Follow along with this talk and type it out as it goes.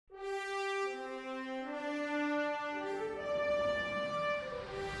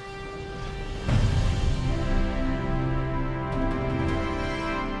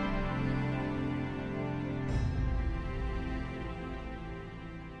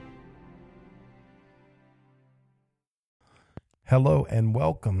Hello and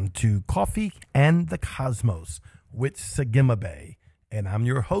welcome to Coffee and the Cosmos with Sagima Bay. And I'm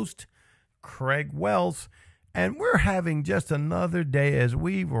your host, Craig Wells. And we're having just another day as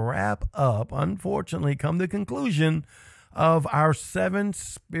we wrap up, unfortunately, come to the conclusion of our Seven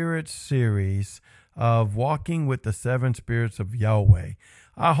Spirits series of walking with the Seven Spirits of Yahweh.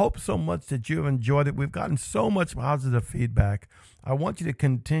 I hope so much that you have enjoyed it. We've gotten so much positive feedback. I want you to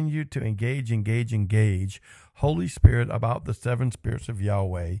continue to engage Holy Spirit about the seven spirits of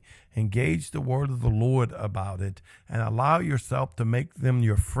Yahweh. Engage the word of the Lord about it and allow yourself to make them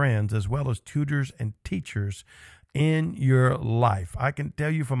your friends as well as tutors and teachers in your life. I can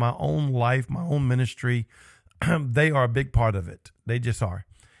tell you from my own life, my own ministry, they are a big part of it. They just are.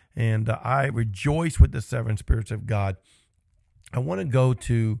 And I rejoice with the seven spirits of God. I want to go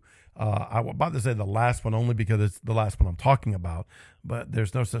to, I was about to say the last one only because it's the last one I'm talking about, but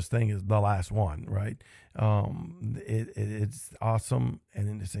there's no such thing as the last one, right? It's awesome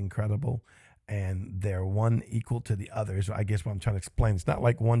and it's incredible, and they're one equal to the other. So I guess what I'm trying to explain, it's not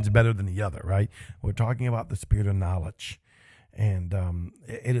like one's better than the other, right? We're talking about the spirit of knowledge, and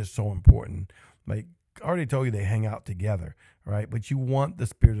it is so important. Like I already told you, they hang out together, right? But you want the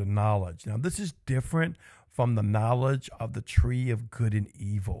spirit of knowledge. Now, this is different from the knowledge of the tree of good and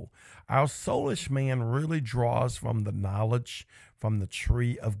evil. Our soulish man really draws from the knowledge from the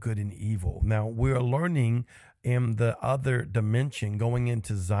tree of good and evil. Now, we're learning in the other dimension, going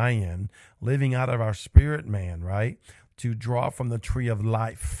into Zion, living out of our spirit man, right? To draw from the tree of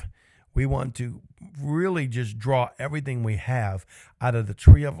life. We want to really just draw everything we have out of the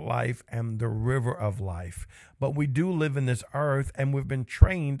tree of life and the river of life. But we do live in this earth, and we've been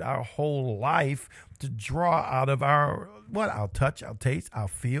trained our whole life to draw out of our touch, our taste, our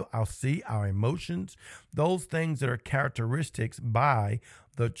feel, our see, our emotions, those things that are characteristics by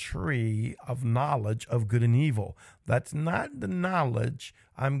the tree of knowledge of good and evil. That's not the knowledge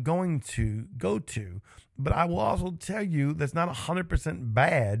I'm going to go to, but I will also tell you that's not 100%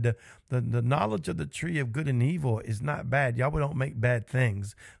 bad. The knowledge of the tree of good and evil is not bad. Yahweh don't make bad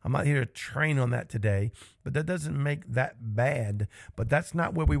things. I'm not here to train on that today, but that doesn't make that bad. But that's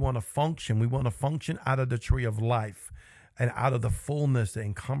not where we want to function. We want to function out of the tree of life and out of the fullness that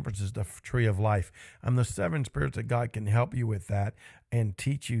encompasses the tree of life. And the seven spirits of God can help you with that and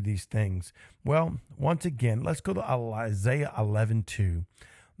teach you these things. Well, once again, let's go to Isaiah 11:2.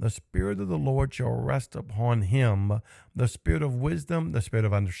 The Spirit of the Lord shall rest upon him, the Spirit of wisdom, the Spirit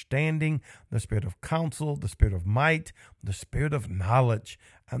of understanding, the Spirit of counsel, the Spirit of might, the Spirit of knowledge,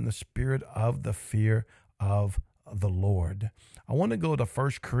 and the Spirit of the fear of the Lord. I want to go to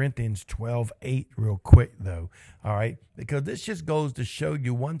 1 Corinthians 12:8 real quick, though, all right? Because this just goes to show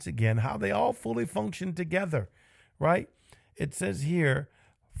you once again how they all fully function together, right? It says here,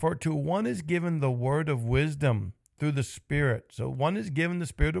 for to one is given the word of wisdom through the Spirit. So one is given the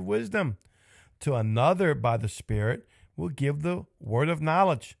spirit of wisdom. To another by the Spirit will give the word of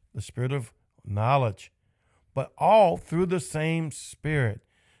knowledge, the spirit of knowledge. But all through the same Spirit.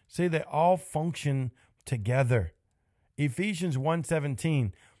 See, they all function together. Ephesians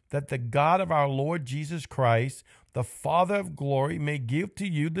 1:17, that the God of our Lord Jesus Christ, the Father of glory, may give to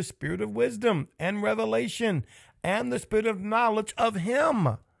you the spirit of wisdom and revelation and the spirit of knowledge of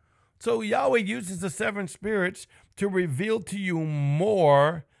him. So Yahweh uses the seven spirits to reveal to you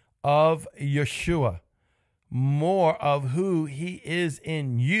more of Yeshua, more of who he is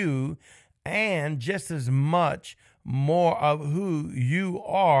in you, and just as much more of who you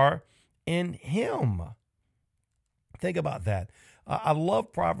are in him. Think about that. I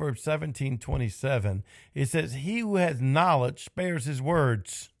love Proverbs 17:27. It says, he who has knowledge spares his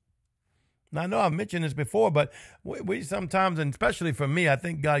words. Now, I know I've mentioned this before, but we sometimes, and especially for me, I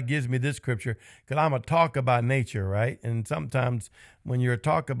think God gives me this scripture because I'm a talker by nature, right? And sometimes when you're a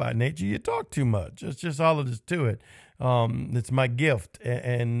talker by nature, you talk too much. It's just all it is to it. It's my gift,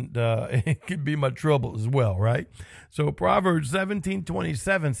 and it could be my trouble as well, right? So Proverbs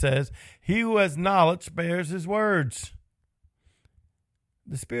 17:27 says, he who has knowledge spares his words.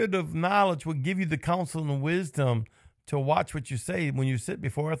 The spirit of knowledge will give you the counsel and wisdom to watch what you say when you sit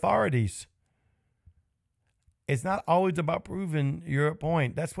before authorities. It's not always about proving your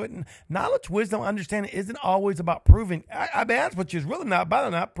point. That's what knowledge, wisdom, understanding isn't always about proving. I mean, that's what you're really not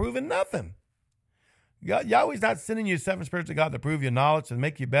about, not proving nothing. Yahweh's not sending you seven spirits of God to prove your knowledge and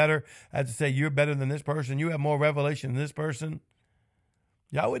make you better, as to say you're better than this person, you have more revelation than this person.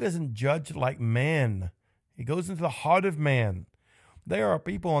 Yahweh doesn't judge like man. He goes into the heart of man. There are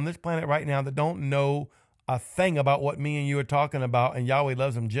people on this planet right now that don't know a thing about what me and you are talking about, and Yahweh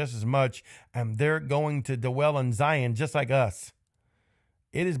loves them just as much, and they're going to dwell in Zion just like us.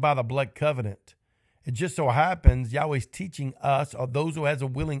 It is by the blood covenant. It just so happens Yahweh's teaching us, or those who has a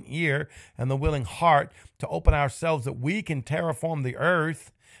willing ear and the willing heart, to open ourselves that we can terraform the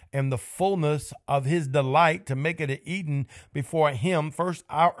earth and the fullness of his delight, to make it an Eden before him. First,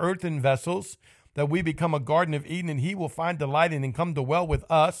 our earthen vessels, that we become a garden of Eden, and he will find delight in and come to dwell with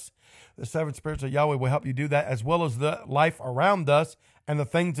us. The seven spirits of Yahweh will help you do that, as well as the life around us and the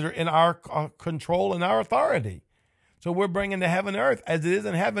things that are in our control and our authority. So we're bringing the heaven and earth. As it is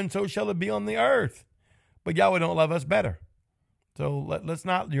in heaven, so shall it be on the earth. But Yahweh don't love us better. So let's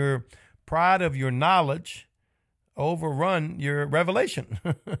not your pride of your knowledge overrun your revelation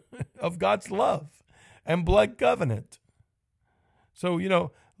of God's love and blood covenant. So,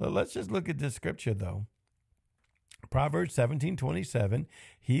 let's just look at this scripture, though. Proverbs 17:27,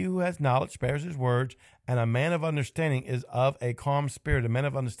 he who has knowledge spares his words, and a man of understanding is of a calm spirit. A man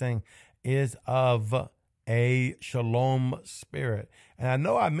of understanding is of a shalom spirit. And I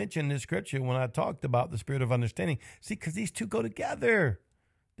know I mentioned this scripture when I talked about the spirit of understanding. See, because these two go together.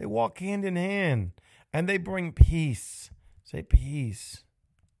 They walk hand in hand, and they bring peace. Say peace.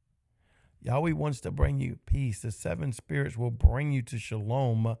 Yahweh wants to bring you peace. The seven spirits will bring you to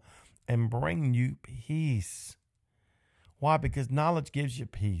shalom and bring you peace. Why? Because knowledge gives you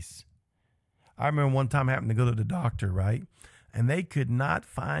peace. I remember one time I happened to go to the doctor, right? And they could not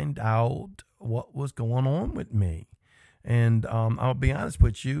find out what was going on with me. And I'll be honest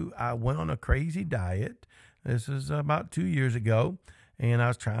with you, I went on a crazy diet. This was about 2 years ago, and I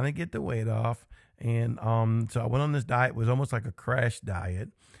was trying to get the weight off. And so I went on this diet. It was almost like a crash diet.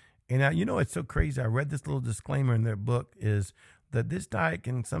 And it's so crazy. I read this little disclaimer in their book, is that this diet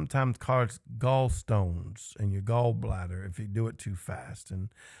can sometimes cause gallstones in your gallbladder if you do it too fast.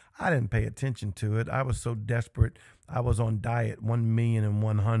 And I didn't pay attention to it. I was so desperate. I was on diet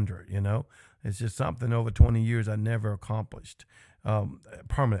 1,100,000, It's just something over 20 years I never accomplished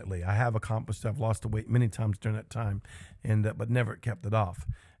permanently. I have accomplished it. I've lost the weight many times during that time, but never kept it off.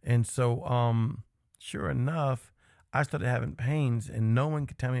 And so sure enough, I started having pains, and no one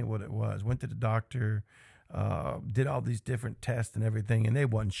could tell me what it was. Went to the doctor, did all these different tests and everything, and they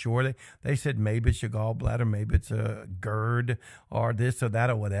wasn't sure. They said maybe it's your gallbladder, maybe it's a GERD or this or that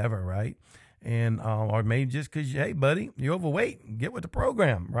or whatever, right? And or maybe just because, hey, buddy, you're overweight, get with the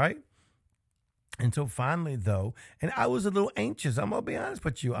program, right? And so finally, though, and I was a little anxious. I'm going to be honest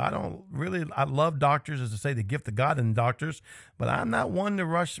with you. I love doctors, as I say, the gift of God in doctors, but I'm not one to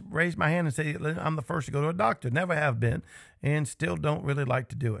raise my hand and say I'm the first to go to a doctor. Never have been, and still don't really like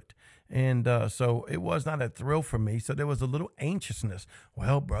to do it. And so it was not a thrill for me. So there was a little anxiousness.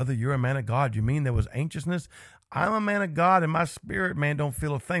 Well, brother, you're a man of God. You mean there was anxiousness? I'm a man of God, and my spirit, man, don't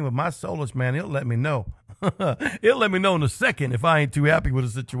feel a thing. But my soulless man, he'll let me know. He'll let me know in a second if I ain't too happy with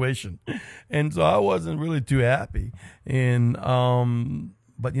the situation. And so I wasn't really too happy. And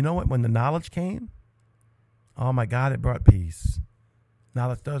but you know what? When the knowledge came, oh my God, it brought peace.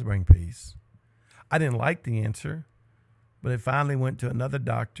 Knowledge does bring peace. I didn't like the answer, but I finally went to another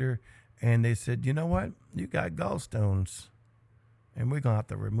doctor, and they said, you know what? You got gallstones, and we're going to have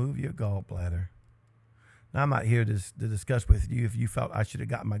to remove your gallbladder. Now, I'm not here to discuss with you if you felt I should have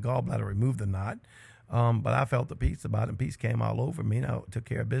gotten my gallbladder removed or not, but I felt the peace about it, and peace came all over me, and I took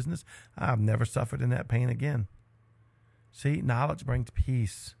care of business. I've never suffered in that pain again. See, knowledge brings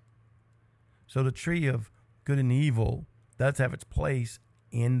peace. So the tree of good and evil does have its place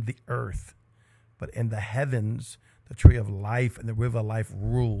in the earth, but in the heavens, the tree of life and the river of life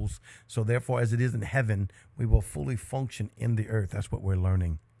rules. So therefore, as it is in heaven, we will fully function in the earth. That's what we're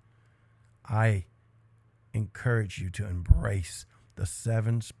learning. I encourage you to embrace the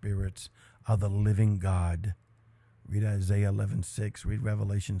seven spirits of the living God. Read Isaiah 11:6, read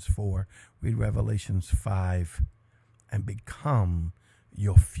Revelations 4, read Revelations 5, and become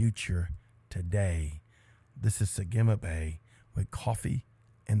your future today. This is Sagima Bay with Coffee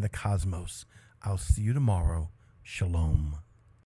in the Cosmos. I'll see you tomorrow. Shalom.